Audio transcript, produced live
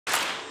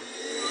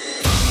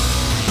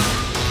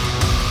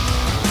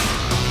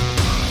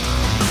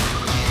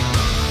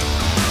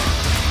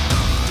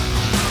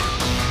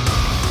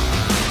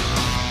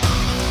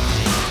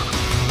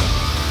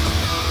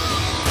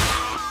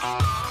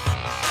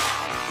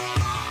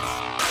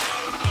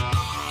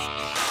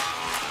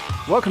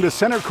Welcome to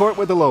Center Court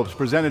with the Lopes,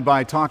 presented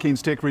by Talking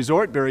Stick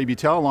Resort. Barry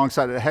Butel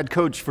alongside the head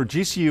coach for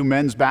GCU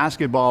men's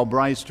basketball,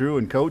 Bryce Drew.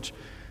 And coach,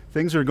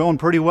 things are going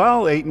pretty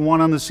well,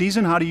 8-1 on the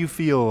season. How do you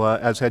feel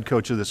as head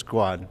coach of this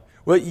squad?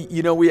 Well,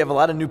 you know, we have a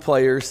lot of new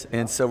players,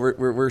 and so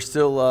we're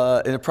still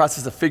in the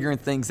process of figuring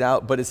things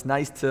out, but it's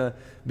nice to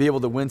be able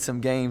to win some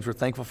games. We're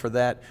thankful for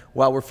that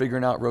while we're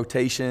figuring out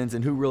rotations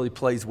and who really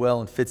plays well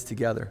and fits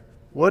together.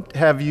 What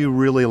have you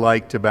really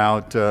liked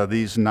about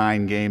these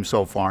 9 games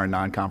so far in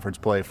non-conference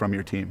play from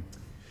your team?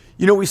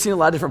 You know, we've seen a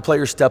lot of different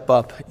players step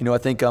up. You know, I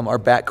think our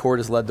backcourt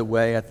has led the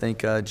way. I think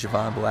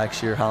Javon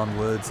Blackshear, Holland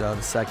Woods,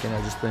 the second,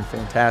 have just been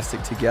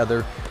fantastic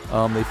together.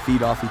 They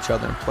feed off each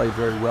other and play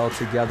very well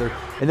together.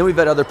 And then we've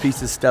had other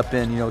pieces step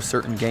in, you know,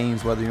 certain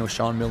games, whether, you know,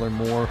 Sean Miller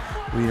Moore,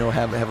 we, you know,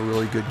 have a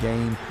really good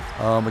game.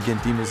 Again,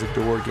 Dima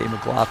Zador, Gabe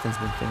McLaughlin's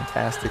been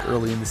fantastic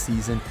early in the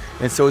season.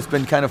 And so it's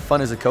been kind of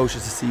fun as a coach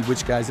just to see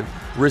which guys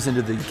have risen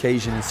to the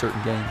occasion in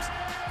certain games.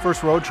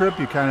 First road trip,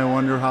 you kind of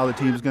wonder how the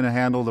team's going to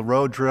handle the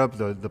road trip,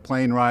 the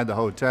plane ride, the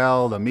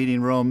hotel, the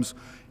meeting rooms.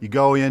 You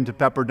go into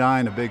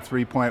Pepperdine, a big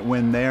 3-point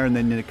win there, and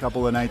then a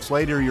couple of nights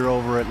later, you're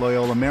over at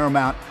Loyola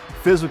Marymount.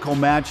 Physical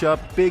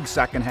matchup, big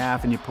second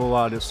half, and you pull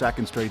out a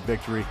second straight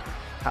victory.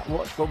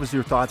 What was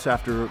your thoughts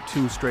after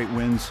 2 straight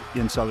wins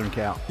in Southern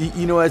Cal?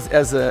 You know,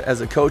 as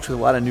a coach with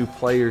a lot of new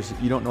players,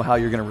 you don't know how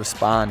you're going to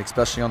respond,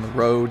 especially on the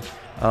road.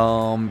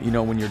 You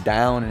know, when you're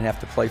down and have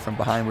to play from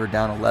behind. We were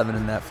down 11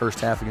 in that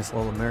first half against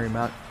Loyola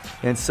Marymount,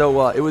 and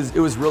so it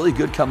was really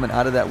good coming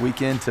out of that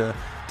weekend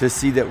to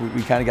see that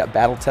we kind of got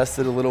battle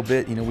tested a little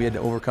bit. You know, we had to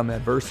overcome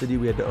adversity,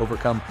 we had to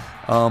overcome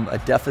a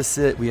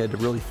deficit, we had to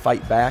really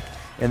fight back,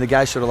 and the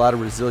guys showed a lot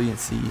of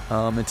resiliency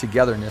and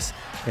togetherness.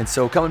 And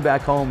so coming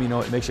back home, you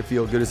know, it makes you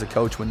feel good as a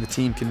coach when the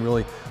team can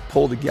really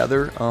pull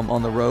together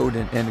on the road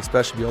and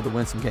especially be able to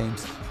win some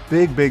games.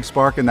 Big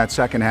spark in that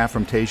second half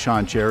from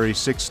Tayshawn Cherry,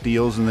 6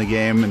 steals in the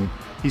game, and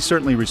he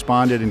certainly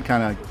responded and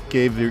kind of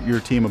gave your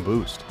team a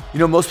boost. You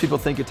know, most people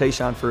think of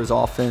Tayshawn for his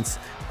offense,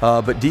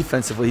 but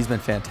defensively he's been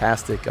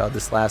fantastic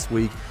this last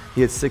week.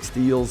 He had 6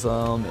 steals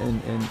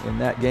in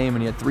that game,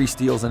 and he had 3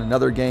 steals in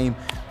another game.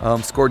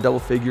 Scored double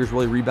figures,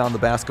 really rebounded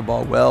the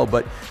basketball well.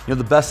 But you know,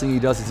 the best thing he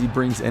does is he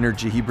brings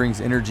energy. He brings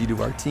energy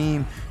to our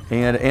team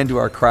and to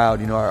our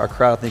crowd. You know, our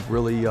crowd, I think,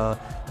 really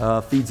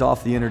feeds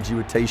off the energy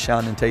with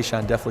Tayshawn, and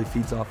Tayshawn definitely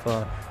feeds off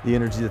the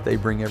energy that they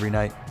bring every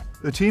night.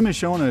 The team has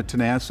shown a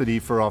tenacity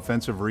for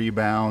offensive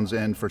rebounds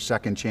and for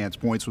second chance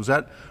points. Was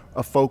that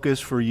a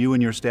focus for you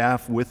and your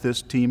staff with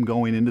this team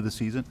going into the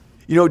season?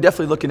 You know,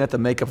 definitely looking at the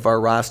makeup of our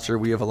roster,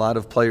 we have a lot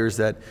of players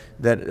that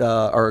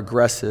are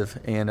aggressive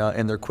and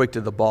they're quick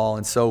to the ball,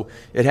 and so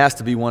it has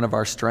to be one of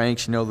our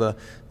strengths. You know,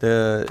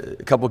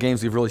 the couple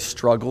games we've really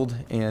struggled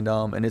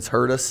and it's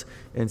hurt us,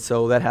 and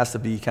so that has to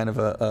be kind of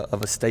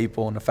a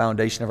staple and a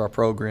foundation of our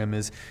program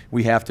is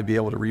we have to be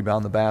able to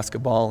rebound the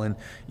basketball, and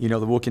you know,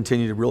 we'll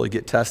continue to really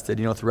get tested,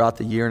 you know, throughout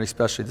the year and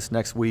especially this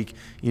next week,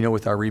 you know,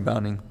 with our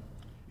rebounding.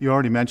 You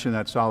already mentioned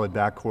that solid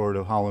backcourt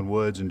of Holland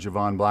Woods and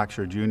Javon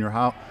Blackshear Jr.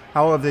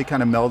 How have they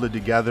kind of melded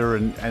together?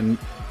 And you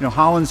know,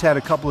 Holland's had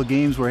a couple of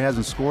games where he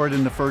hasn't scored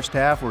in the first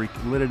half, where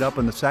he lit it up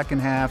in the second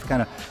half.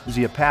 Kind of, is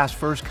he a pass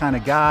first kind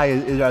of guy?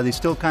 Are they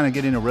still kind of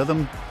getting a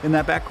rhythm in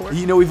that backcourt?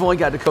 You know, we've only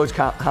got to coach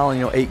Holland,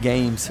 you know, 8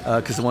 games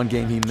because the one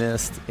game he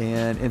missed,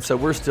 and so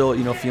we're still,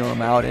 you know, feeling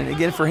him out. And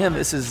again, for him,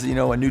 this is, you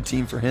know, a new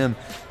team for him.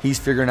 He's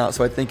figuring out.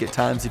 So I think at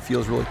times he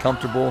feels really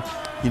comfortable.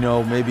 You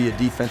know, maybe a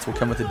defense will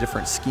come with a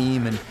different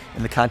scheme, and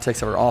in the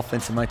context of our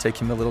offense, it might take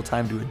him a little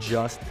time to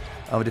adjust,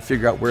 to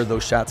figure out where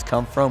those shots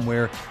come from,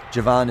 where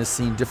Javon has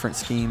seen different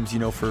schemes, you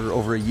know, for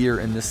over a year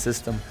in this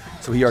system.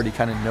 So he already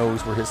kind of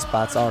knows where his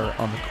spots are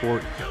on the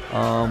court,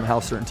 how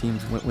certain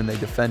teams when they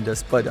defend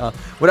us. But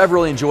what I've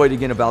really enjoyed,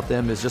 again, about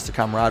them is just the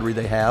camaraderie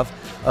they have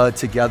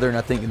together. And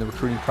I think in the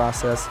recruiting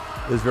process,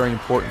 it was very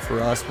important for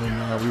us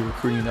when we were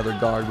recruiting another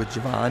guard with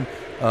Javon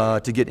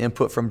to get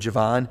input from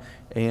Javon.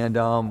 And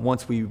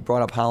once we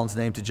brought up Holland's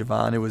name to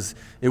Javon,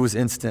 it was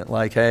instant.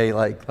 Like, hey,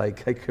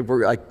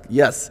 we're like,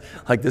 yes,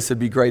 like this would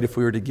be great if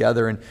we were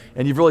together.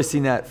 And you've really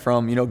seen that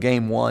from, you know,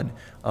 game 1.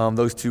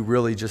 Those two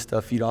really just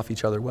feed off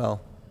each other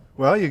well.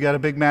 Well, you got a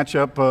big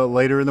matchup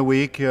later in the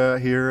week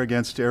here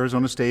against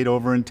Arizona State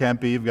over in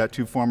Tempe. You've got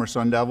 2 former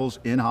Sun Devils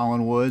in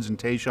Holland Woods and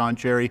Tayshawn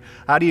Cherry.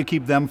 How do you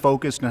keep them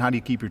focused, and how do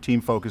you keep your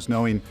team focused,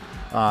 knowing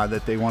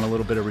that they want a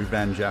little bit of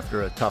revenge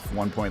after a tough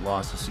 1-point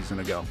loss a season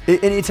ago?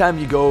 Anytime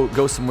you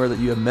go somewhere that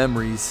you have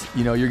memories,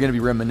 you know, you're going to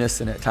be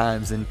reminiscent at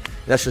times, and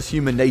that's just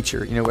human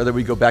nature. You know, whether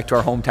we go back to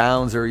our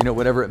hometowns or, you know,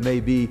 whatever it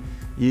may be,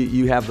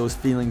 you have those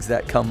feelings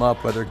that come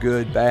up, whether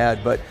good,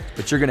 bad, but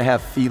you're going to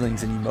have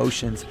feelings and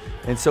emotions,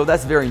 and so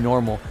that's very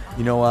normal.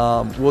 You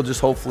know, we'll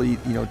just hopefully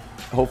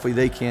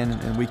they can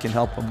and we can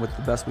help them with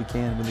the best we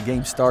can when the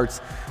game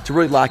starts to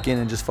really lock in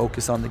and just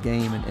focus on the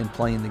game and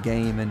playing the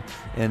game,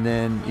 and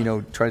then, you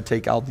know, try to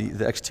take all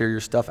the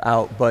exterior stuff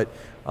out. But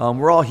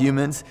we're all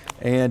humans,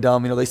 and you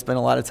know, they spend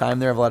a lot of time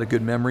there, have a lot of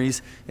good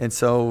memories, and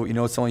so, you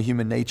know, it's only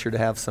human nature to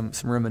have some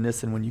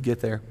reminiscing when you get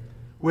there.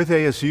 With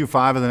ASU,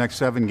 5 of the next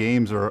 7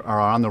 games are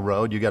on the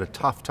road. You got a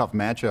tough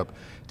matchup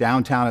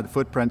downtown at the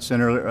Footprint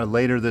Center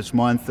later this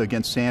month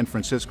against San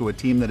Francisco, a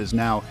team that is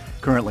now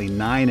currently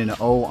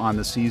 9-0 on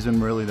the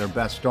season, really their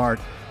best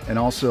start, and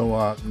also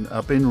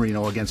up in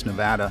Reno against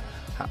Nevada.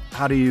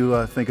 How do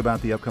you think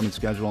about the upcoming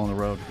schedule on the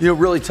road?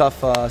 Really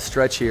tough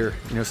stretch here,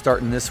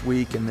 starting this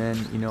week, and then,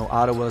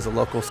 Ottawa is a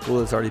local school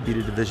that's already beat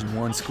a Division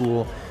I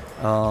school.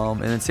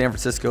 And then San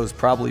Francisco is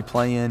probably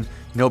playing,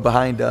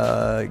 behind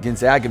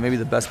Gonzaga, maybe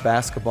the best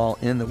basketball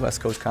in the West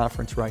Coast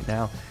Conference right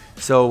now.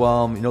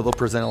 So, they'll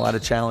present a lot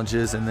of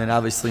challenges. And then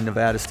obviously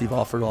Nevada, Steve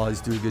Alford will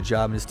always do a good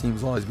job, and his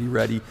teams will always be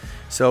ready.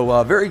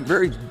 So, very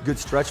good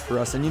stretch for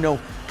us. And,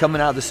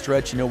 coming out of the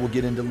stretch, we'll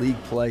get into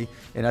league play.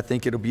 And I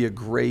think it'll be a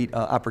great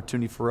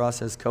opportunity for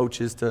us as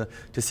coaches to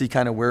see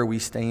kind of where we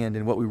stand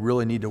and what we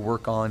really need to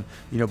work on,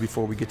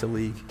 before we get to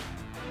league.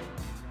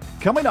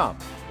 Coming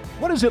up,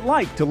 what is it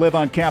like to live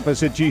on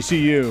campus at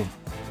GCU?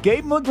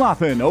 Gabe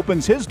McLaughlin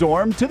opens his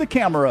dorm to the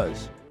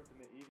cameras.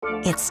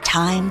 It's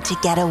time to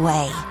get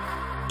away.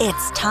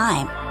 It's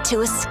time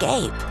to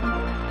escape.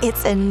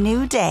 It's a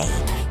new day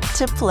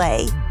to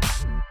play.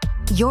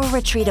 Your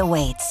retreat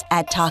awaits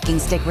at Talking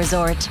Stick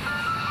Resort.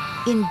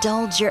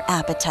 Indulge your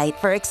appetite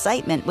for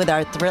excitement with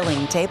our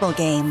thrilling table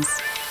games,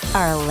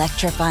 our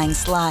electrifying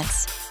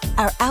slots,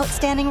 our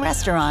outstanding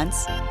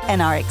restaurants,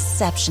 and our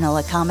exceptional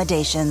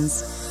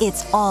accommodations.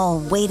 It's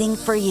all waiting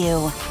for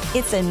you.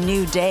 It's a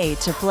new day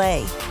to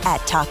play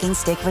at Talking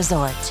Stick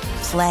Resort.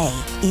 Play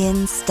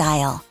in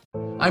style.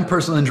 I'm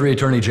personal injury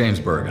attorney James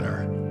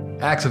Bergener.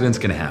 Accidents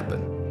can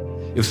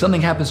happen. If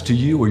something happens to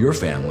you or your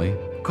family,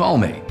 call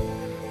me.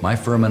 My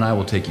firm and I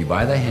will take you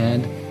by the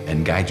hand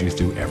and guide you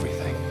through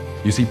everything.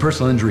 You see,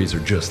 personal injuries are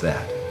just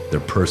that.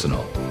 They're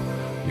personal.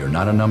 You're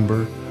not a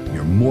number.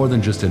 You're more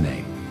than just a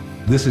name.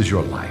 This is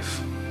your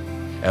life.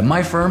 At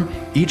my firm,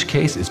 each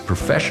case is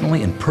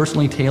professionally and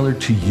personally tailored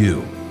to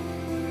you.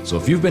 So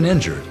if you've been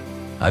injured,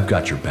 I've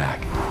got your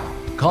back.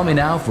 Call me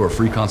now for a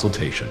free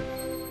consultation.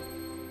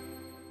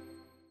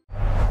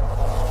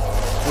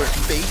 Where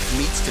faith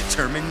meets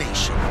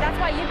determination. That's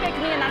why you picked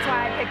me, and that's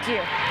why I picked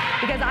you.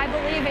 Because I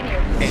believe in you.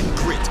 And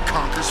grit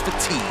conquers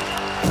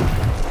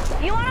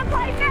fatigue. You want to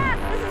play fast?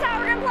 This is how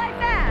we're going to play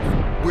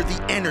fast. Where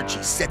the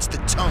energy sets the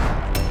tone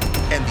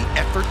and the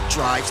effort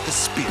drives the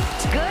spirit.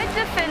 Good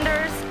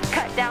defenders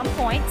cut down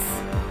points.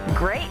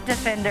 Great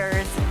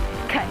defenders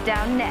cut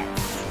down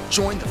nets.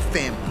 Join the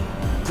family.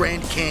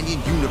 Grand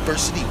Canyon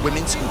University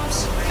Women's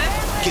Hoops.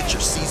 Get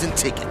your season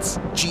tickets.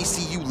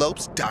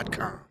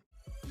 GCULopes.com.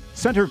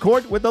 Center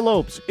Court with the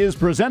Lopes is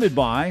presented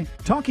by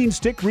Talking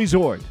Stick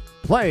Resort.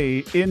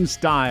 Play in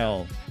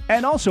style.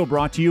 And also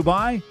brought to you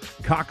by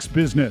Cox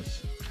Business.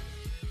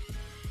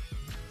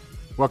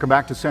 Welcome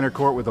back to Center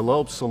Court with the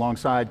Lopes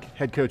alongside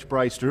head coach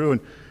Bryce Drew.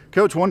 And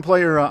Coach, one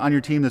player on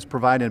your team that's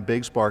provided a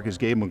big spark is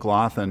Gabe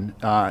McLaughlin.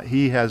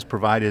 He has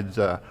provided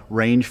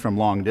range from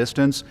long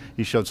distance.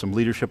 He showed some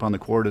leadership on the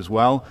court as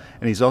well,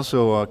 and he's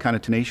also kind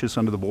of tenacious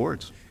under the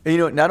boards.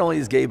 And, not only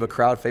is Gabe a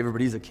crowd favorite,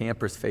 but he's a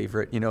campus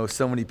favorite.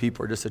 So many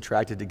people are just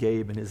attracted to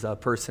Gabe and his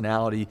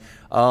personality.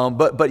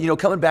 But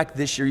coming back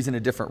this year, he's in a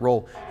different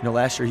role.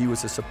 Last year he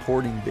was a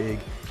supporting big.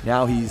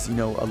 Now he's,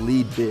 a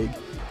lead big.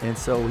 And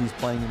so he's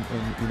playing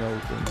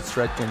in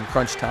stretch and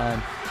crunch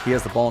time. He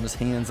has the ball in his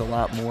hands a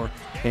lot more.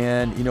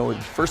 And,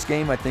 first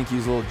game, I think he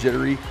was a little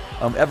jittery.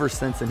 Ever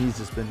since then, he's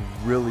just been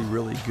really,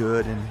 really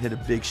good and hit a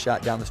big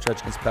shot down the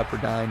stretch against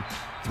Pepperdine.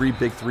 3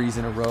 big threes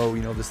in a row,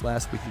 this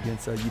last week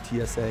against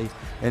UTSA.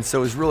 And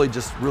so he's really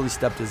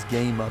stepped his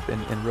game up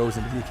and rose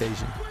into the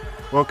occasion.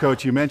 Well,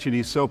 Coach, you mentioned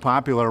he's so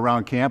popular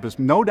around campus.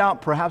 No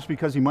doubt perhaps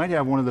because he might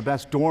have one of the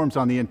best dorms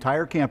on the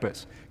entire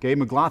campus. Gabe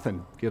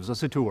McLaughlin gives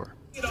us a tour.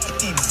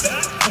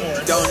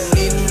 Don't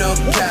need no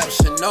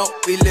caption, no,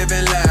 we live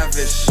in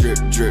lavish. Drip,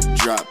 drip,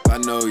 drop, I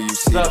know you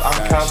see. What's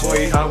up?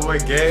 I'm Cowboy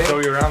Gabe. Show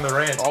you around the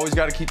ranch. Always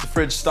got to keep the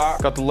fridge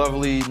stocked. Got the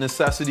lovely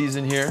necessities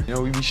in here.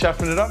 We be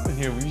chefing it up in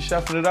here. We be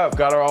chefing it up.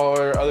 Got all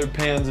our other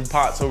pans and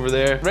pots over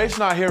there. Rafe's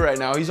not here right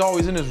now. He's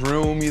always in his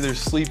room, either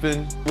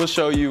sleeping. We'll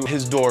show you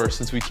his door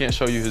since we can't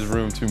show you his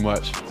room too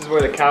much. This is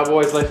where the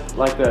Cowboys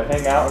like to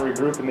hang out and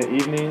regroup in the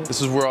evening.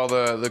 This is where all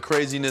the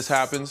craziness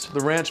happens.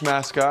 The ranch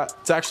mascot.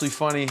 It's actually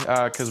funny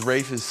because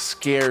Rafe is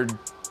scared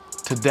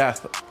to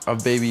death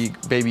of baby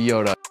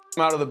Yoda.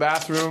 I'm out of the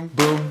bathroom,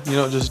 boom,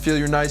 just feel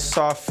your nice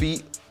soft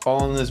feet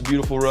all on this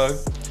beautiful rug.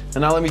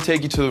 And now let me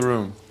take you to the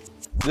room.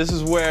 This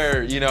is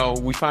where,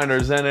 we find our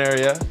zen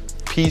area,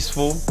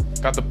 peaceful,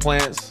 got the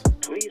plants.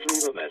 Please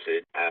leave a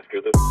message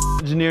after the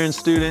engineering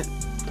student,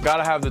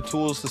 gotta have the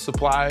tools to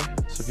supply.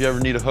 So if you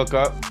ever need a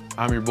hookup,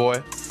 I'm your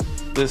boy.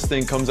 This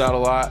thing comes out a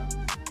lot,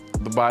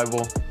 the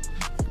Bible.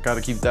 Got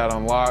to keep that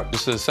on lock.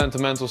 Just the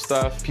sentimental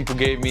stuff people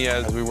gave me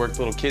as we worked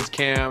little kids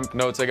camp,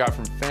 notes I got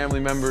from family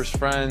members,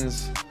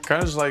 friends.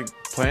 Kind of just like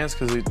plants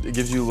because it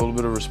gives you a little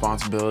bit of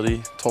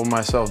responsibility. Told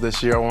myself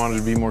this year I wanted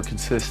to be more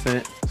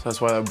consistent. So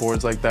that's why that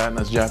board's like that, and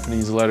that's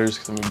Japanese letters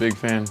because I'm a big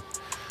fan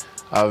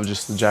of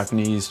just the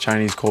Japanese,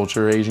 Chinese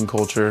culture, Asian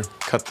culture.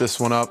 Cut this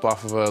one up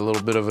off of a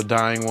little bit of a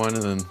dying one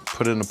and then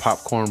put it in a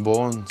popcorn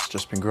bowl, and it's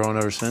just been growing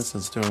ever since,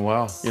 and it's doing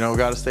well. You know,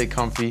 gotta stay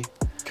comfy.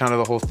 Kind of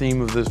the whole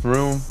theme of this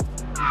room.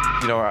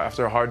 You know,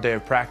 after a hard day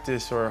of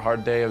practice or a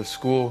hard day of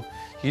school,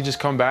 you just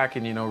come back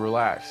and, you know,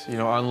 relax, you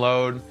know,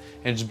 unload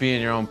and just be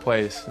in your own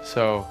place.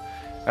 So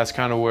that's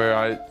kind of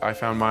where I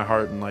found my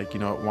heart and, like, you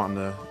know, wanting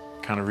to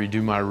kind of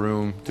redo my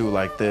room, do it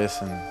like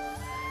this and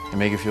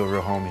make it feel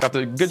real homey. Got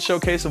the good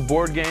showcase of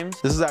board games.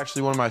 This is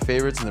actually one of my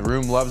favorites and the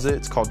room loves it.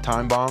 It's called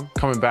Time Bomb.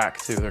 Coming back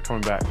too, they're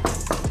coming back.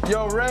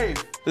 Yo,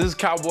 Rafe. This is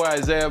Cowboy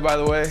Isaiah, by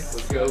the way.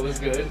 Let's go, what's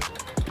good?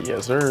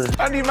 Yes, sir.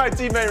 I need my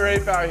teammate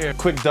Rafe out here.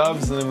 Quick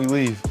dubs and then we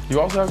leave. You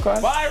also have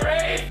class? Bye,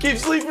 Rafe! Keep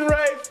sleeping,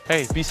 Rafe!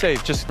 Hey, be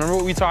safe. Just remember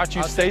what we taught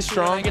you. Stay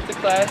strong. When I get to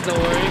class, don't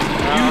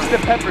worry. Use the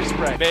pepper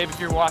spray. Babe, if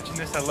you're watching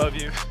this, I love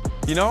you.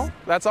 You know,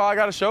 that's all I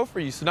got to show for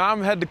you. So now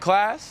I'm headed to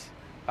class.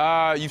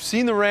 You've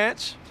seen the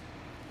ranch.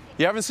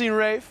 You haven't seen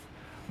Rafe,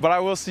 but I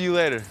will see you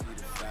later.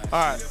 All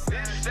right,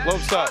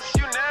 Lopes up.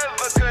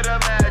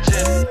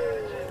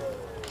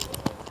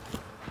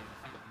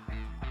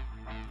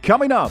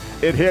 Coming up,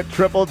 it hit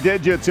triple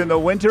digits in the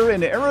winter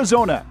in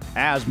Arizona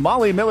as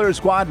Molly Miller's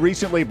squad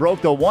recently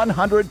broke the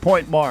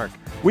 100-point mark.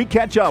 We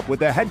catch up with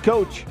the head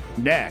coach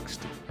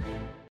next.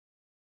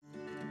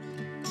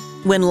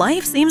 When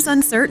life seems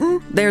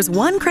uncertain, there's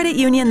one credit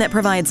union that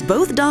provides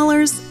both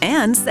dollars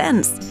and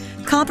cents.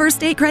 Copper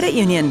State Credit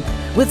Union.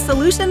 With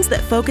solutions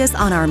that focus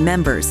on our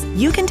members,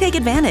 you can take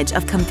advantage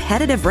of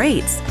competitive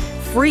rates,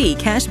 free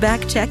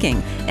cashback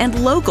checking,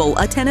 and local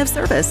attentive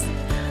service.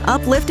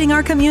 Uplifting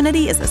our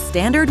community is a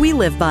standard we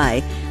live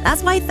by.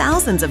 That's why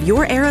thousands of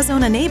your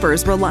Arizona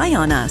neighbors rely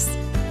on us.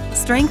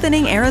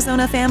 Strengthening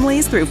Arizona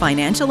families through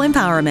financial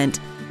empowerment.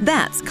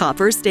 That's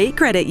Copper State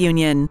Credit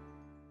Union.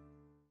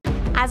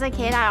 As a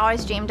kid, I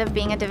always dreamed of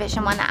being a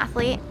Division I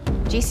athlete.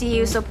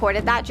 GCU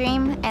supported that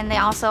dream, and they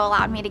also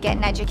allowed me to get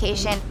an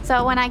education.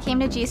 So when I came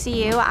to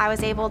GCU, I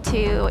was able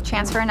to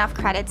transfer enough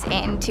credits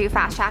in to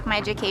fast track my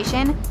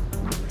education.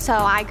 So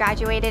I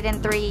graduated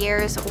in 3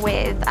 years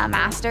with a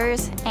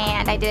master's,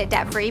 and I did it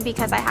debt-free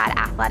because I had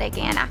athletic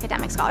and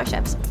academic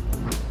scholarships.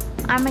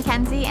 I'm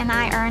Mackenzie, and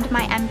I earned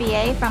my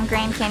MBA from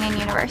Grand Canyon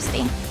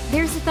University.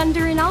 There's a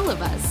thunder in all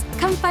of us.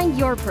 Come find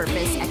your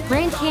purpose at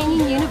Grand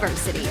Canyon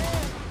University.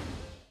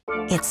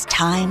 It's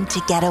time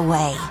to get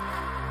away.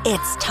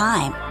 It's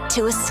time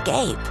to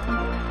escape.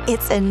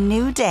 It's a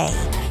new day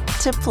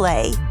to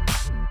play.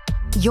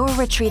 Your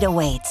retreat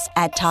awaits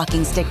at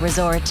Talking Stick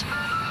Resort.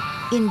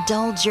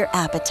 Indulge your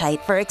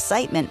appetite for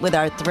excitement with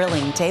our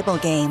thrilling table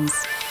games,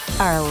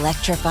 our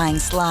electrifying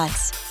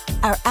slots,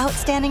 our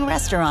outstanding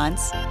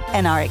restaurants,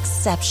 and our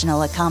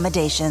exceptional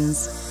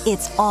accommodations.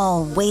 It's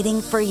all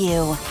waiting for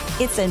you.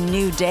 It's a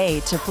new day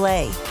to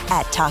play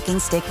at Talking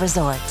Stick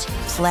Resort.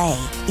 Play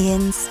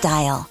in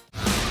style.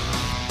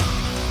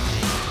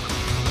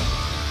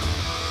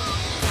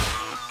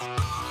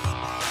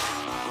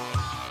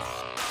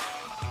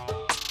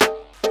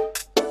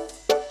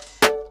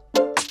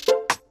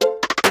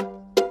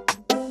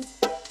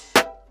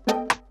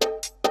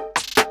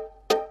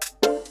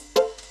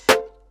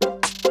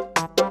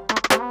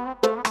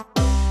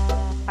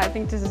 I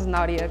think this is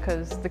Nadia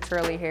because the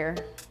curly hair.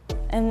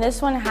 And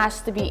this one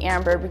has to be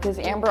Amber because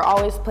Amber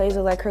always plays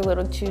with like her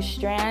little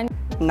 2-strand.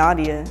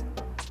 Nadia,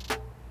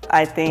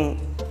 I think.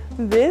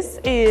 This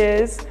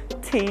is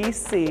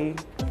TC,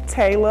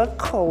 Taylor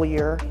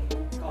Collier.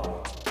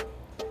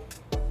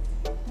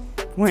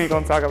 We ain't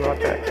gonna talk about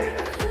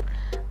that.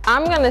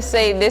 I'm gonna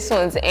say this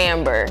one's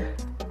Amber.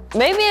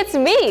 Maybe it's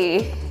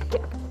me.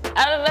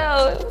 I don't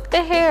know,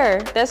 the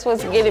hair, that's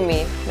what's getting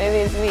me. Maybe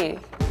it's me.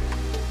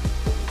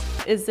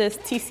 Is this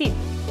TC?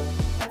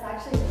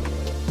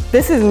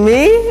 This is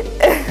me?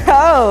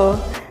 Oh,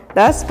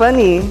 that's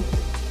funny.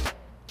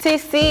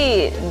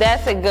 TC,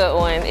 that's a good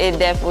one. It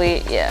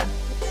definitely, yeah.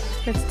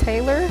 It's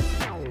Taylor.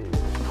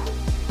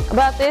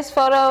 About this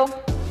photo,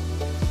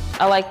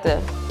 I like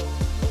the.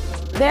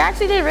 They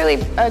actually did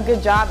really a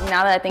good job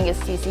now that I think it's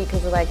TC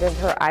because of like of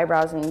her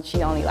eyebrows and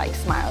she only like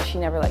smiles. She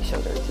never like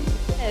shows her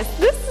teeth. Yes,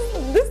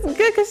 this is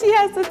good because she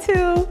has the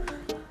two.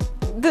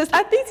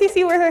 I think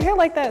TC wear her hair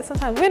like that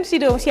sometimes. When does she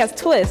do it? When she has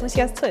twists. When she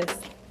has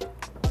twists.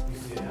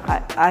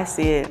 I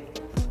see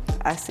it.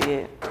 I see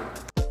it.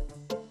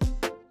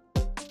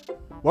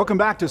 Welcome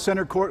back to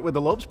Center Court with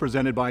the Lopes,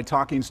 presented by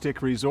Talking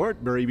Stick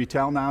Resort. Barry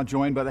Butel now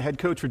joined by the head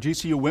coach for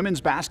GCU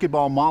women's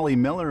basketball, Molly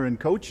Miller. And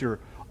coach, you're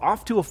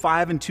off to a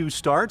 5-2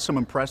 start. Some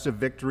impressive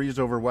victories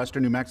over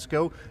Western New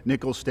Mexico,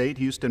 Nicholls State,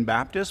 Houston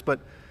Baptist.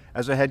 But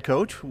as a head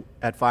coach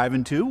at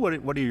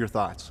 5-2, what are your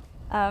thoughts?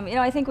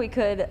 I think we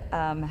could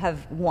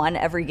have won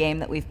every game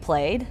that we've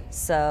played,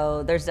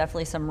 so there's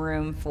definitely some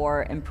room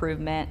for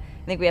improvement.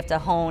 I think we have to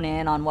hone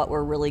in on what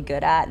we're really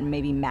good at and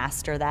maybe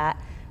master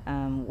that.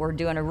 We're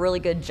doing a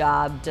really good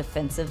job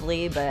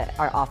defensively, but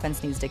our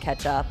offense needs to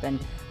catch up, and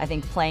I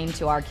think playing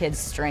to our kids'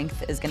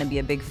 strength is going to be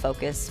a big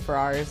focus for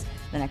ours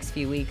the next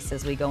few weeks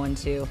as we go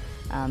into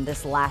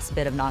this last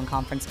bit of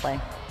non-conference play.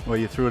 Well,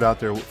 you threw it out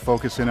there.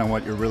 Focus in on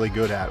what you're really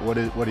good at. What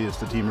is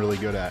the team really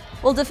good at?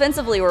 Well,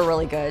 defensively, we're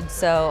really good.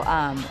 So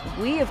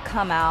we have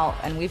come out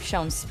and we've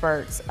shown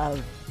spurts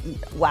of,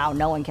 wow,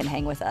 no one can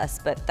hang with us.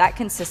 But that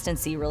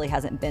consistency really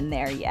hasn't been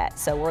there yet.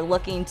 So we're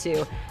looking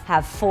to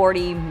have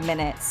 40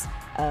 minutes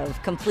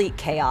of complete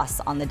chaos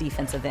on the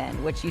defensive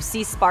end, which you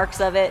see sparks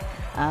of it.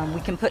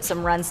 We can put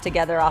some runs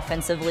together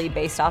offensively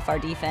based off our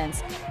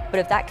defense. But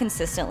if that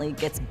consistently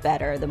gets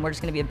better, then we're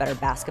just going to be a better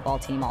basketball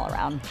team all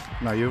around.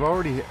 Now, you've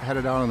already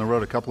headed out on the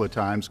road a couple of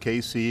times,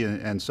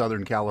 KC and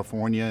Southern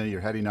California.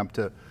 You're heading up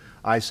to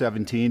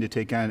I-17 to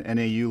take on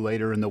NAU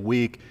later in the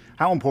week.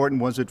 How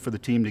important was it for the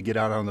team to get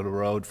out on the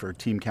road for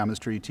team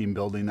chemistry, team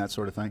building, that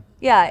sort of thing?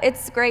 Yeah,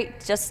 it's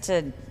great just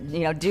to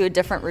do a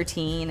different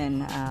routine,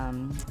 and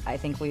I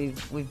think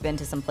we've been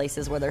to some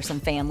places where there's some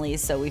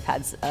families, so we've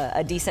had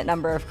a decent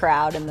number of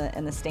crowd in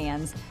the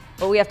stands.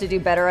 What we have to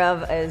do better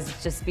of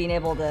is just being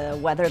able to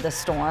weather the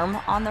storm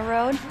on the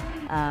road.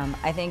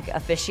 I think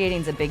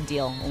officiating is a big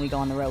deal when we go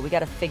on the road. We got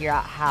to figure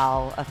out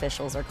how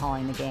officials are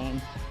calling the game.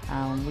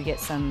 We get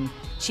some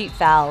cheap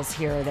fouls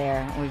here or there,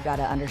 and we've got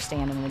to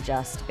understand and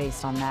adjust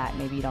based on that.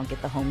 Maybe you don't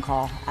get the home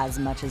call as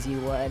much as you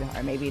would,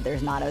 or maybe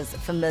there's not as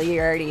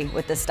familiarity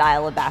with the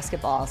style of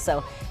basketball.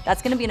 So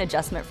that's going to be an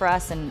adjustment for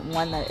us, and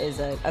one that is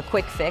a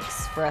quick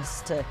fix for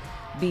us to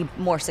be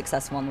more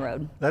successful on the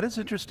road. That is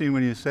interesting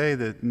when you say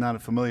that not a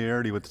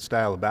familiarity with the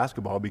style of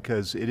basketball,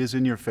 because it is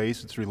in your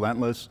face, it's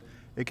relentless.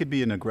 It could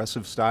be an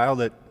aggressive style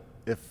that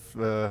if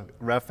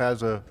ref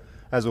has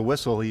a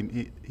whistle,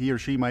 he or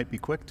she might be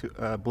quick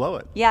to blow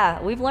it.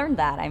 Yeah, we've learned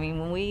that. I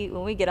mean, when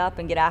we get up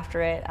and get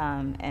after it,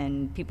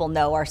 and people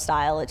know our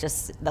style, it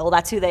just, well,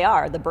 that's who they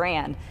are, the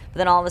brand. But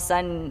then all of a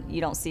sudden, you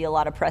don't see a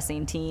lot of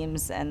pressing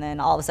teams, and then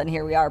all of a sudden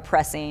here we are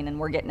pressing, and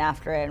we're getting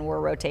after it, and we're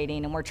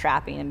rotating, and we're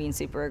trapping and being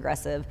super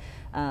aggressive.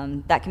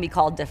 That can be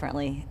called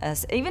differently,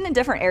 even in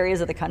different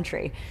areas of the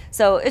country.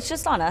 So it's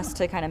just on us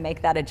to kind of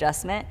make that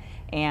adjustment,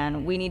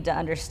 and we need to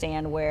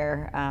understand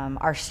where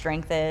our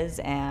strength is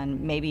and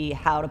maybe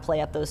how to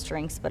play up those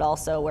strengths, but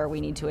also where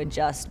we need to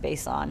adjust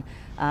based on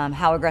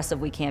how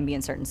aggressive we can be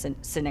in certain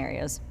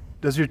scenarios.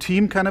 Does your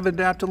team kind of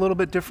adapt a little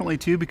bit differently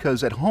too?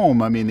 Because at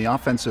home, I mean, the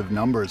offensive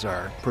numbers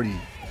are the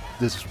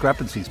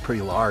discrepancy is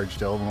pretty large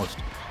to almost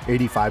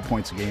 85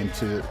 points a game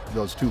to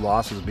those two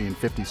losses being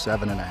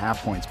 57.5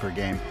 points per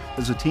game.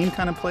 Does the team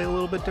kind of play a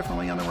little bit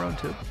differently on the road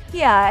too?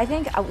 Yeah, I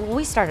think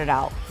we started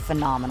out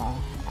phenomenal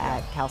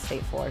at Cal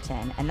State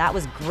Fullerton, and that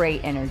was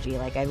great energy.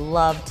 Like, I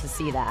love to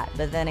see that.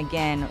 But then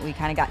again, we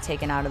kind of got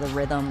taken out of the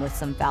rhythm with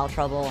some foul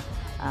trouble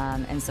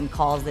and some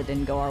calls that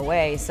didn't go our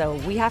way. So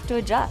we have to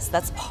adjust.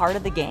 That's part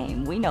of the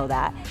game. We know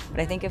that. But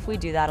I think if we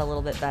do that a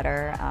little bit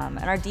better, and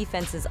our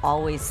defense has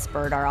always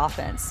spurred our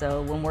offense.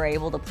 So when we're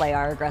able to play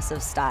our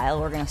aggressive style,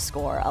 we're going to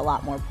score a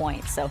lot more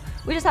points. So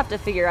we just have to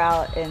figure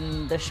out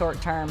in the short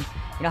term,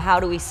 how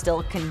do we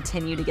still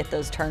continue to get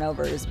those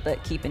turnovers,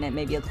 but keeping it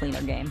maybe a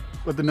cleaner game.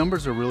 But the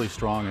numbers are really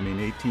strong. I mean,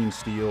 18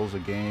 steals a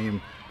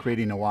game,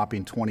 creating a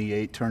whopping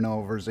 28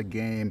 turnovers a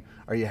game.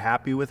 Are you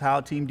happy with how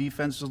team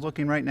defense is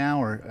looking right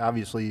now? Or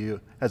obviously, you,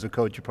 as a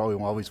coach, you probably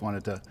always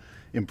wanted to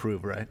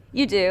improve, right?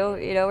 You do.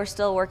 We're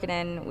still working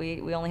in,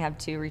 we only have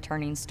 2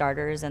 returning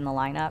starters in the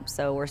lineup,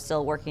 so we're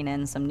still working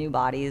in some new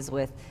bodies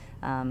with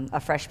a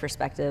fresh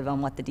perspective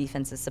on what the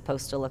defense is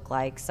supposed to look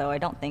like. So I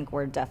don't think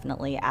we're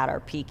definitely at our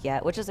peak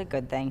yet, which is a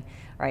good thing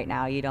right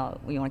now.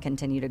 We want to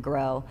continue to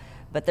grow.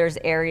 But there's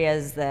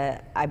areas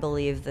that I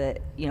believe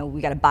that,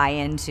 we got to buy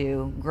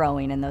into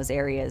growing in those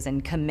areas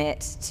and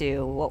commit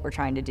to what we're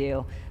trying to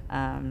do.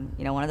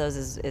 One of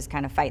those is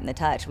kind of fighting the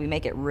touch. We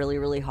make it really,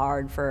 really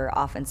hard for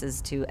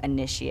offenses to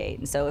initiate.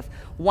 And so if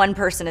one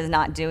person is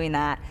not doing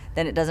that,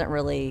 then it doesn't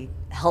really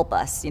help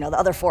us. The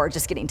other 4 are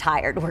just getting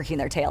tired, working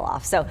their tail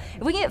off. So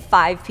if we can get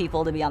 5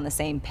 people to be on the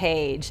same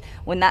page,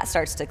 when that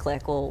starts to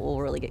click, we'll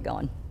really get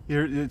going.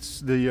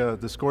 It's the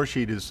score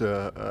sheet is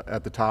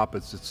at the top.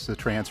 It's the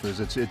transfers.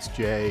 It's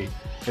Jay,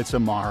 it's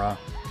Amara,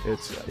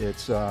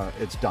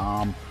 it's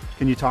Dom.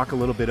 Can you talk a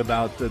little bit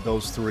about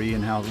those 3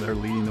 and how they're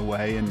leading the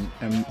way,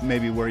 and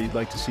maybe where you'd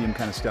like to see them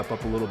kind of step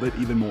up a little bit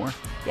even more?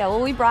 Yeah,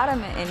 well, we brought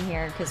them in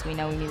here because we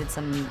know we needed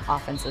some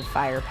offensive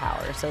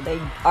firepower. So they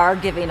are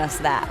giving us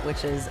that,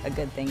 which is a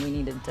good thing. We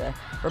needed to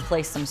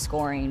replace some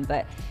scoring.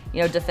 But,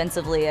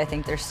 defensively, I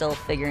think they're still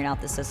figuring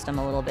out the system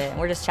a little bit. And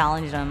we're just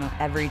challenging them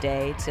every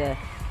day to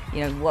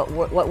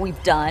what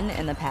we've done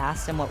in the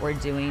past and what we're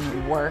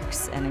doing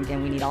works. And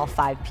again, we need all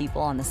 5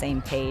 people on the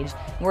same page.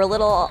 We're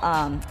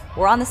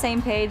we're on the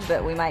same page,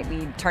 but we might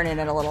be turning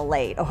it a little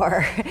late,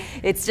 or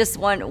it's just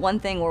one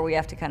thing where we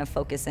have to kind of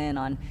focus in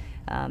on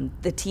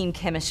the team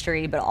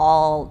chemistry, but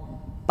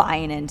all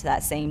buying into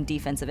that same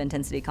defensive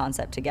intensity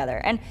concept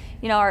together. And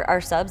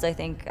our subs, I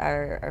think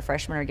our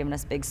freshmen are giving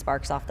us big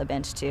sparks off the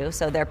bench too,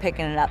 so they're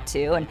picking it up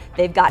too, and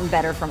they've gotten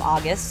better from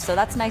August, so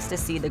that's nice to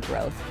see the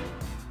growth.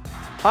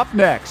 Up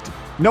next,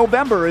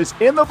 November is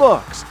in the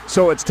books,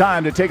 so it's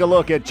time to take a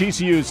look at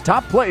GCU's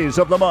top plays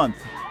of the month.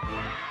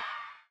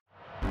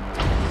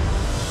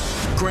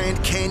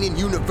 Grand Canyon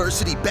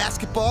University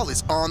basketball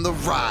is on the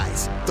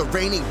rise. The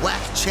reigning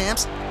WAC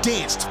champs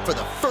danced for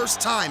the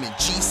first time in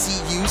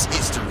GCU's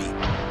history.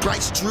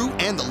 Bryce Drew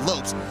and the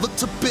Lopes look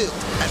to build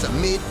as a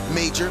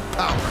mid-major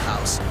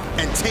powerhouse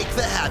and take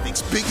the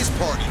Havoc's biggest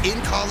party in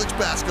college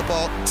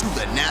basketball to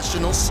the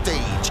national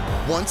stage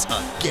once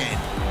again.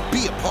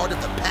 Be a part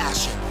of the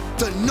passion,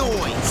 the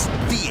noise,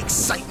 the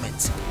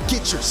excitement.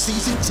 Get your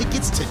season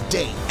tickets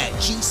today at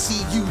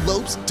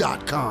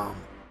GCULopes.com.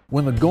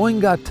 When the going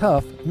got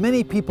tough,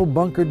 many people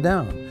bunkered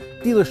down.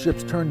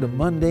 Dealerships turned to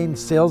mundane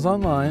sales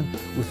online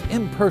with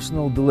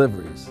impersonal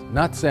deliveries.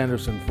 Not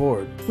Sanderson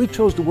Ford. We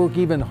chose to work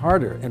even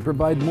harder and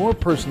provide more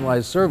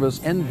personalized service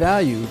and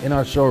value in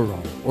our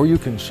showroom. Or you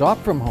can shop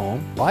from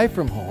home, buy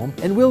from home,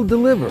 and we'll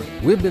deliver.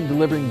 We've been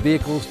delivering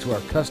vehicles to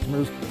our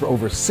customers for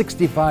over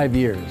 65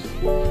 years.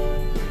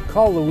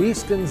 Call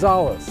Luis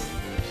Gonzalez.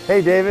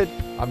 Hey, David.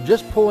 I'm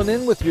just pulling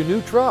in with your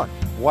new truck.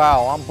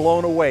 Wow, I'm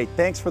blown away.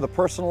 Thanks for the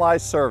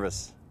personalized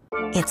service.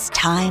 It's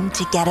time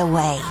to get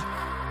away.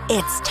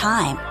 It's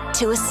time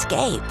to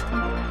escape.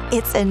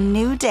 It's a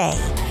new day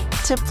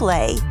to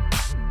play.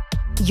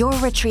 Your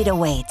retreat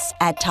awaits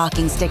at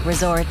Talking Stick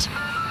Resort.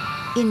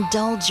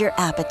 Indulge your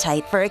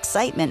appetite for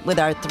excitement with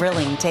our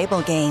thrilling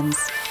table games,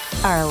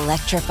 our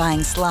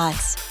electrifying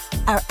slots,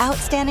 our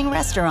outstanding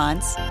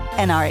restaurants,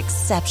 and our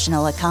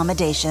exceptional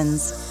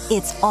accommodations.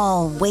 It's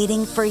all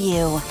waiting for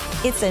you.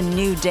 It's a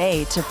new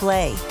day to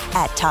play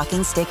at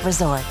Talking Stick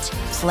Resort.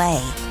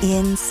 Play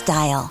in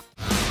style.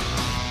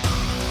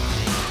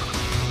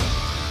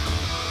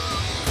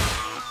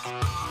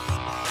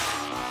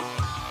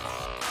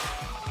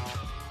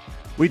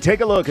 We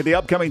take a look at the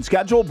upcoming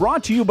schedule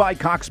brought to you by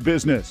Cox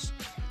Business.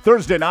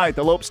 Thursday night,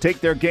 the Lopes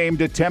take their game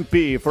to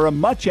Tempe for a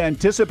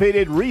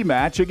much-anticipated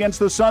rematch against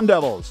the Sun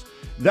Devils.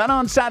 Then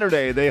on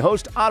Saturday, they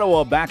host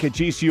Ottawa back at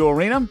GCU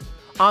Arena.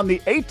 On the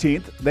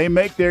 18th, they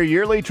make their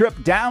yearly trip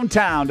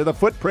downtown to the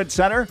Footprint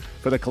Center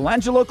for the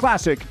Colangelo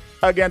Classic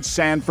against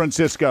San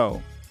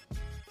Francisco.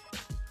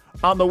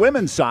 On the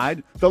women's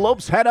side, the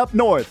Lopes head up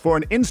north for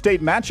an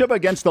in-state matchup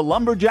against the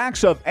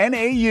Lumberjacks of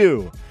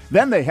NAU.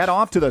 Then they head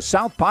off to the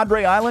South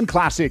Padre Island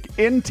Classic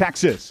in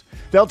Texas.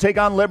 They'll take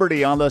on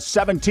Liberty on the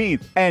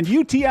 17th and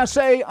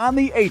UTSA on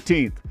the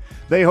 18th.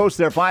 They host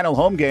their final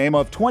home game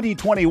of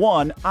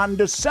 2021 on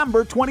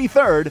December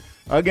 23rd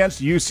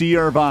against UC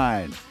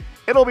Irvine.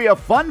 It'll be a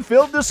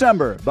fun-filled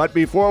December, but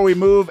before we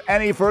move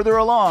any further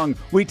along,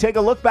 we take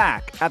a look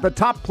back at the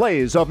top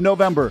plays of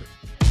November.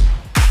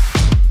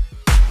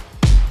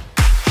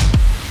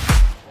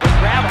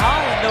 Grab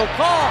Holland, no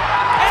call.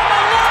 And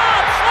the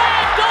lob,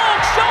 slam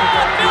dunk, Sean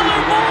Miller.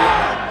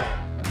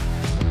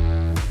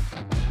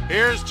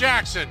 Here's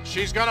Jackson.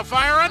 She's going to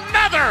fire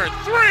another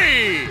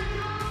three.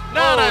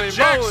 Nana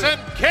Jackson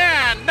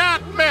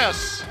cannot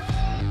miss.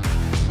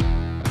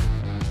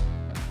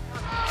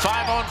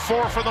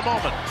 5-on-4 for the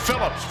moment.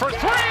 Phillips for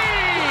three.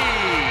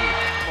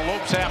 The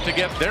Lopes have to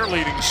get their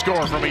leading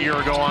score from a year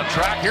ago on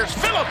track. Here's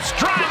Phillips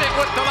driving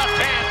with the left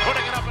hand,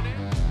 putting it up and in.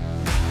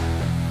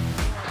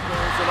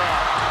 Goes it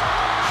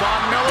up.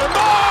 Sean Miller. Oh!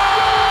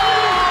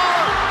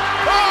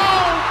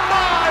 Oh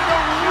my! The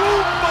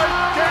roof by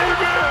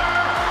David.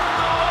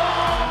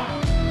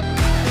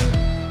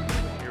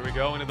 Here we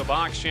go into the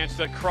box. Chance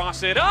to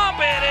cross it up.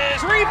 It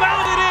is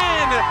rebounded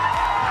in.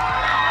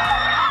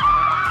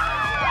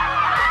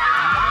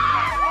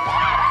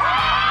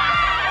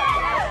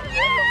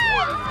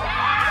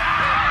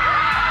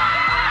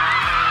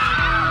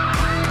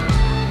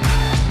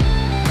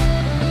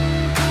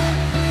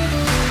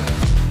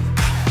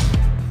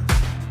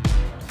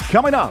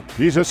 Coming up,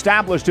 he's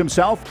established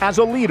himself as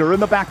a leader in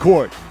the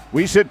backcourt.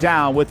 We sit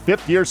down with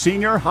fifth-year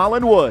senior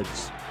Holland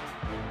Woods.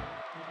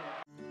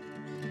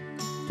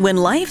 When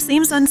life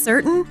seems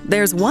uncertain,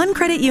 there's one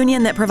credit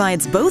union that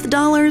provides both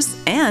dollars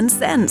and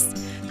cents.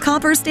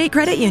 Copper State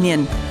Credit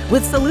Union.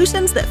 With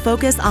solutions that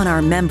focus on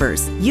our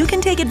members, you can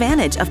take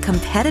advantage of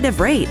competitive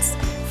rates,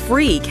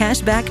 free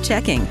cashback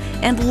checking,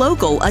 and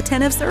local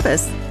attentive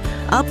service.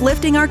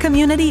 Uplifting our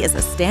community is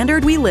a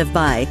standard we live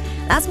by.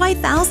 That's why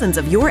thousands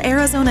of your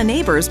Arizona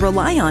neighbors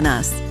rely on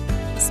us.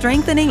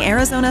 Strengthening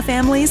Arizona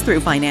families through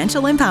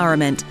financial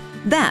empowerment.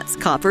 That's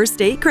Copper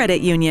State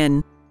Credit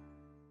Union.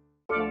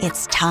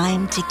 It's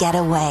time to get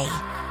away.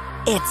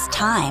 It's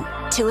time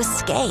to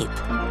escape.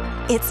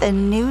 It's a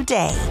new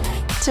day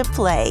to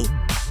play.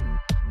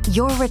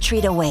 Your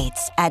retreat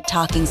awaits at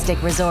Talking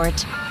Stick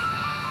Resort.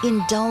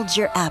 Indulge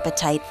your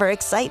appetite for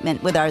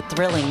excitement with our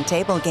thrilling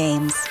table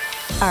games,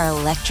 our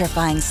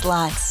electrifying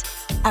slots,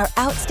 our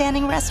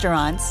outstanding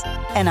restaurants,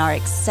 and our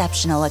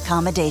exceptional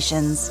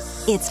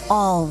accommodations. It's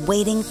all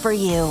waiting for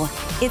you.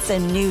 It's a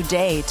new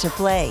day to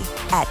play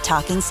at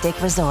Talking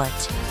Stick Resort.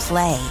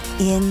 Play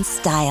in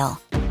style.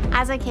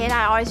 As a kid,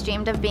 I always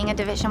dreamed of being a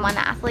Division I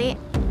athlete.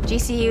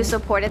 GCU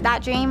supported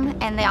that dream,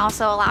 and they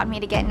also allowed me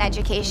to get an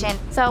education.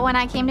 So when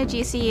I came to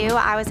GCU,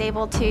 I was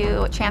able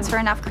to transfer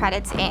enough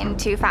credits in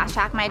to fast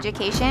track my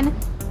education.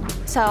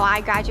 So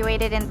I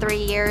graduated in 3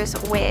 years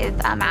with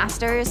a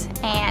master's,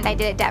 and I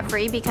did it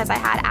debt-free because I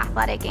had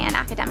athletic and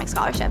academic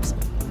scholarships.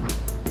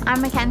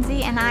 I'm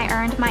Mackenzie, and I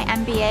earned my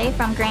MBA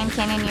from Grand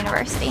Canyon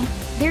University.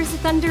 There's a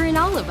thunder in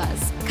all of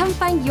us. Come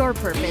find your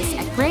purpose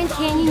at Grand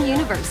Canyon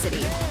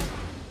University.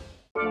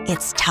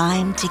 It's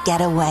time to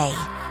get away.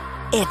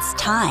 It's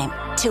time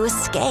to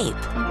escape.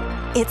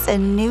 It's a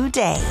new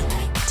day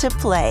to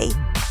play.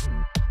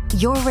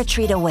 Your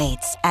retreat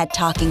awaits at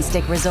Talking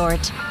Stick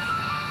Resort.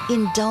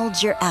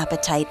 Indulge your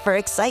appetite for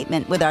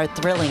excitement with our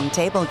thrilling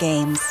table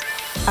games,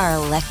 our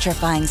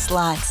electrifying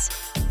slots,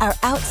 our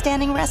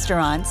outstanding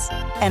restaurants,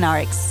 and our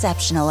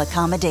exceptional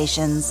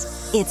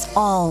accommodations. It's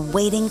all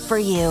waiting for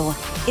you.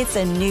 It's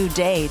a new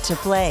day to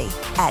play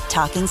at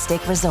Talking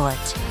Stick Resort.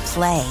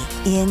 Play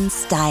in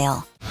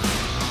style.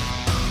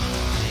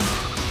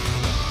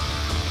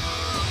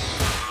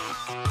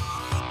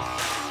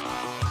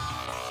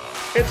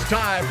 It's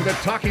time for the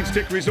Talking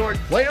Stick Resort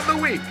Play of the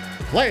Week.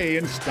 Play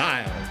in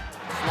style.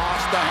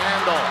 Lost the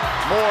handle.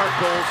 Moore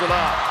pulls it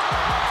up.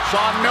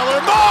 Sean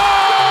Miller.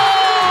 Moore!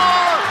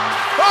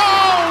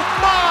 Oh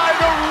my,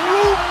 the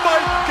roof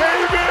might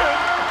cave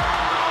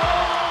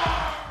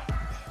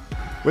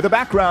in. With a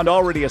background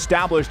already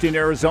established in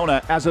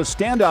Arizona as a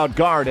standout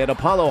guard at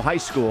Apollo High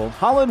School,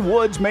 Holland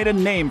Woods made a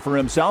name for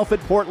himself at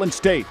Portland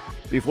State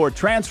before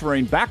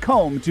transferring back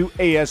home to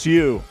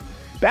ASU.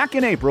 Back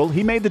in April,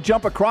 he made the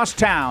jump across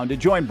town to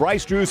join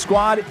Bryce Drew's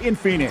squad in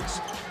Phoenix.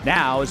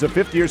 Now, as a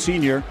fifth-year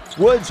senior,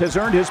 Woods has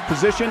earned his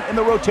position in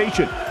the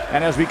rotation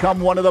and has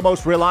become one of the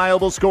most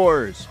reliable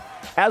scorers.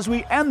 As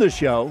we end the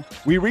show,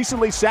 we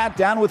recently sat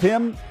down with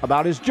him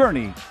about his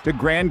journey to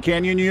Grand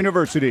Canyon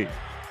University.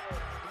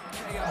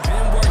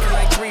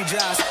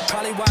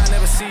 Probably why I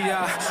never see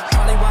ya.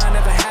 Probably why I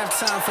never have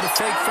time for the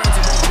fake friends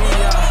that won't be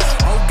ya.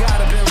 Oh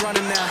God, I've been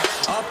running now.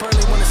 Up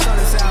early when the sun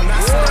is out.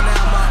 Not sitting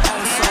out my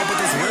own soul, but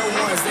there's real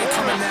ones, they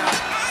coming out.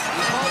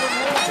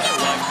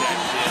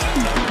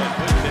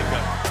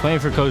 Playing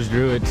for Coach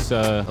Drew, it's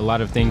a lot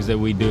of things that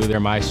we do,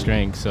 they're my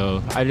strengths.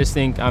 So I just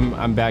think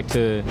I'm back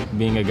to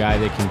being a guy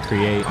that can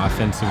create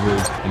offensively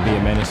and be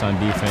a menace on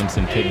defense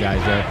and pick guys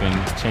up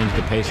and change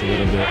the pace a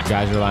little bit.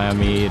 Guys rely on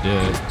me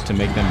to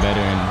make them better,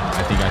 and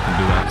I think I can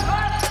do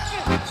that.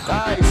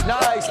 Nice,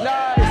 nice,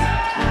 nice.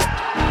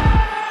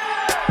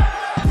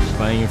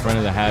 Playing in front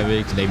of the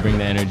Havocs, they bring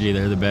the energy,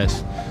 they're the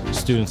best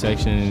student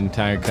section in the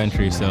entire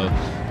country. So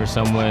for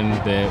someone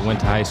that went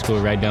to high school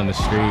right down the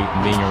street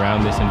and being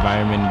around this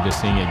environment and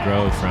just seeing it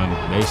grow from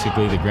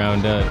basically the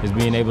ground up, is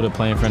being able to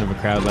play in front of a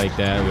crowd like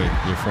that with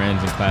your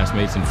friends and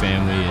classmates and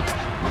family, and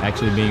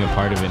actually being a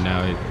part of it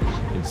now,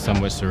 it's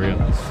somewhat surreal.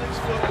 6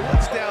 foot,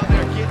 what's down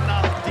there getting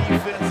off the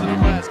defensive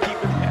glass,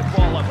 keeping that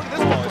ball up. Look at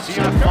this ball. Is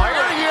he on fire?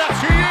 Yes,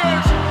 he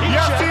is.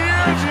 Yes, he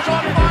is. He's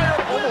on fire.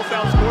 Almost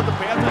outscored the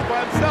Panthers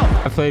by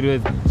himself. I played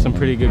with some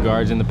pretty good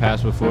guards in the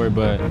past before,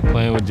 but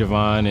playing with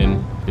Javon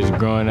and just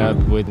growing up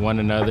with one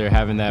another,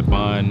 having that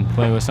bond,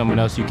 playing with someone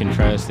else you can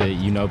trust that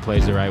you know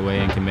plays the right way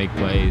and can make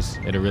plays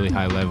at a really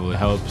high level, it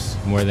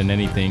helps more than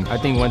anything. I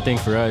think one thing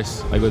for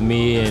us, like with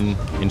me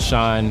and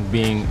Sean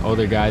being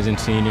older guys and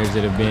seniors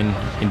that have been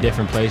in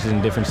different places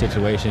and different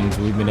situations,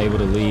 we've been able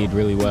to lead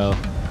really well.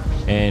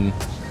 And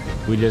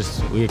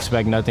we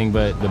expect nothing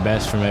but the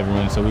best from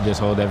everyone, so we just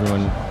hold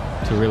everyone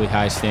to a really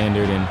high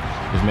standard and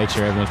just make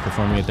sure everyone's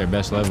performing at their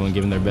best level and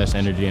giving their best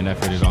energy and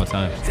effort at all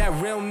times. That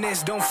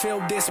realness, don't feel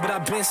this, but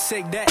I've been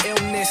sick, that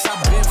illness.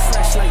 I've been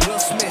fresh like Will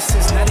Smith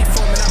since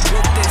 94, man, I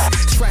built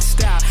this.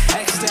 Stressed out,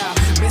 X'd out,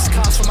 missed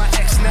calls from my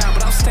ex now,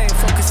 but I'm staying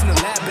focused in the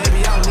lab,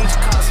 baby. I don't need your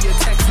calls or your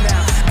text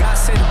now. God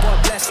say the boy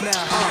blessed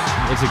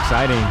now. It's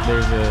exciting.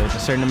 There's a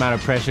certain amount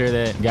of pressure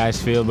that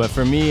guys feel, but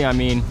for me, I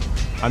mean,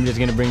 I'm just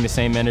going to bring the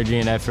same energy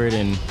and effort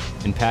and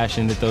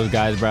passion that those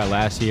guys brought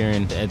last year,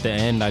 and at the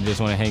end, I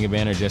just want to hang a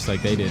banner just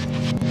like they did.